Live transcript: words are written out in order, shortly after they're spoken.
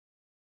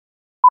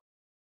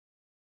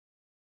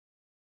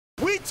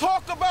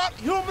talk about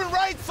human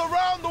rights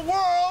around the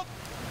world,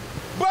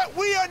 but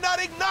we are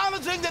not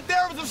acknowledging that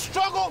there is a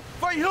struggle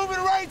for human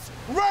rights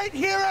right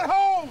here at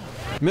home.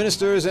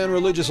 Ministers and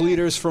religious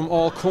leaders from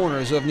all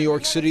corners of New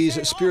York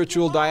City's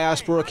spiritual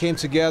diaspora came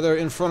together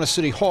in front of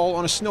City Hall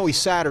on a snowy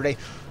Saturday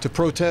to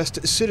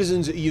protest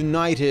Citizens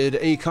United,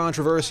 a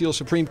controversial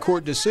Supreme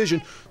Court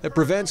decision that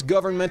prevents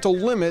governmental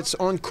limits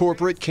on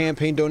corporate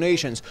campaign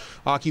donations.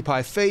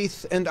 Occupy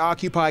Faith and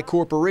Occupy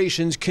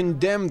Corporations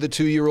condemned the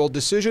two-year-old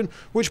decision,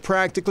 which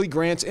practically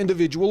grants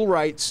individual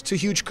rights to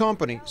huge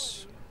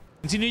companies.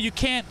 You know, you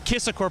can't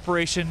kiss a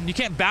corporation, you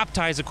can't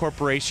baptize a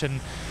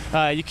corporation,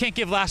 you can't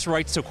give last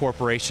rites to a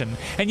corporation,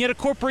 and yet a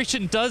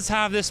corporation does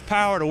have this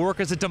power to work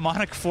as a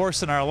demonic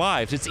force in our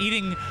lives. It's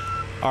eating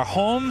our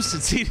homes,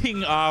 it's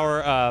eating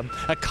our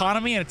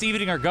economy, and it's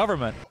eating our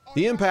government.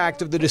 The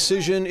impact of the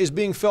decision is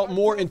being felt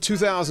more in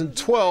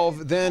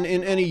 2012 than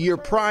in any year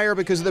prior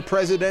because of the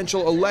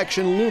presidential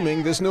election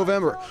looming this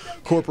November.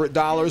 Corporate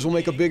dollars will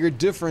make a bigger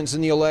difference in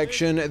the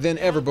election than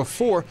ever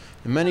before,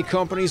 and many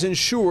companies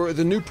ensure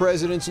the new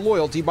president's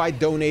loyalty by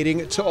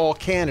donating to all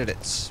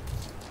candidates.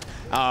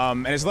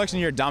 And it's election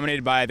year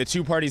dominated by the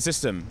two-party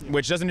system,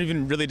 which doesn't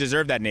even really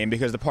deserve that name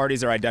because the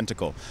parties are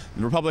identical.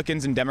 The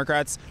Republicans and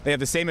Democrats, they have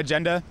the same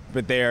agenda,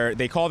 but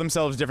they call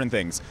themselves different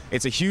things.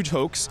 It's a huge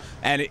hoax,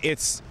 and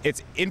it's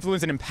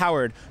influenced and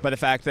empowered by the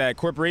fact that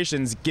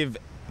corporations give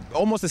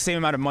almost the same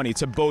amount of money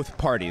to both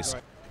parties.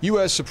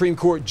 U.S. Supreme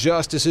Court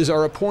justices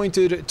are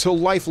appointed to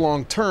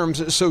lifelong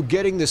terms, so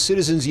getting the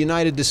Citizens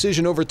United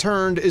decision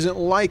overturned isn't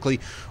likely.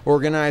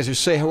 Organizers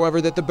say,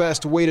 however, that the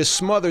best way to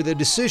smother the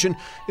decision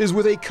is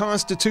with a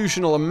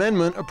constitutional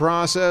amendment, a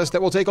process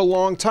that will take a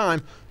long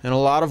time and a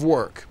lot of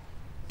work.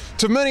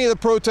 To many of the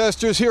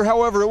protesters here,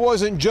 however, it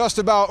wasn't just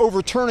about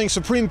overturning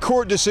Supreme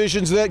Court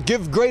decisions that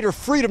give greater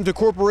freedom to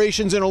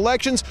corporations in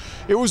elections.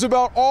 It was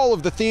about all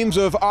of the themes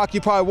of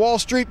Occupy Wall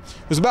Street.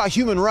 It was about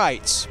human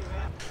rights.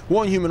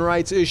 One human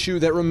rights issue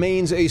that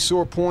remains a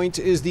sore point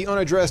is the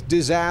unaddressed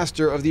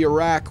disaster of the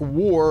Iraq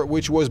War,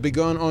 which was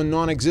begun on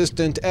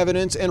non-existent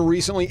evidence and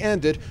recently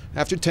ended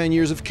after 10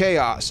 years of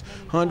chaos.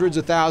 Hundreds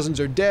of thousands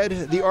are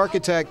dead, the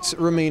architects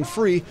remain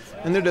free,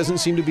 and there doesn't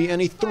seem to be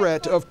any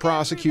threat of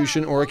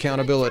prosecution or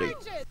accountability.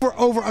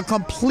 Over a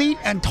complete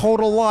and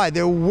total lie.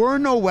 There were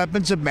no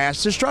weapons of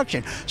mass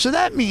destruction. So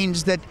that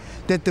means that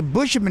the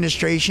Bush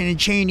administration and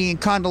Cheney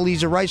and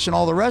Condoleezza Rice and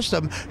all the rest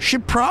of them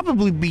should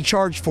probably be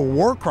charged for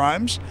war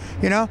crimes.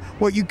 You know,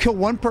 what, you kill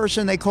one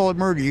person, they call it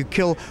murder. You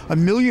kill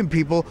 1 million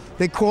people,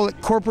 they call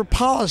it corporate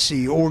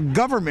policy or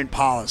government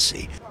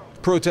policy.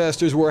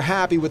 Protesters were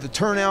happy with the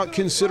turnout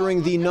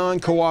considering the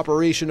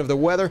non-cooperation of the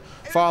weather.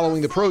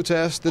 Following the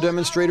protest, the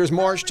demonstrators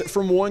marched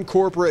from one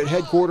corporate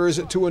headquarters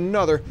to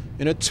another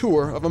in a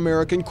tour of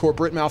American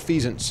corporate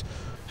malfeasance.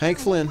 Hank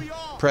Flynn,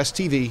 Press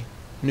TV,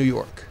 New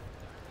York.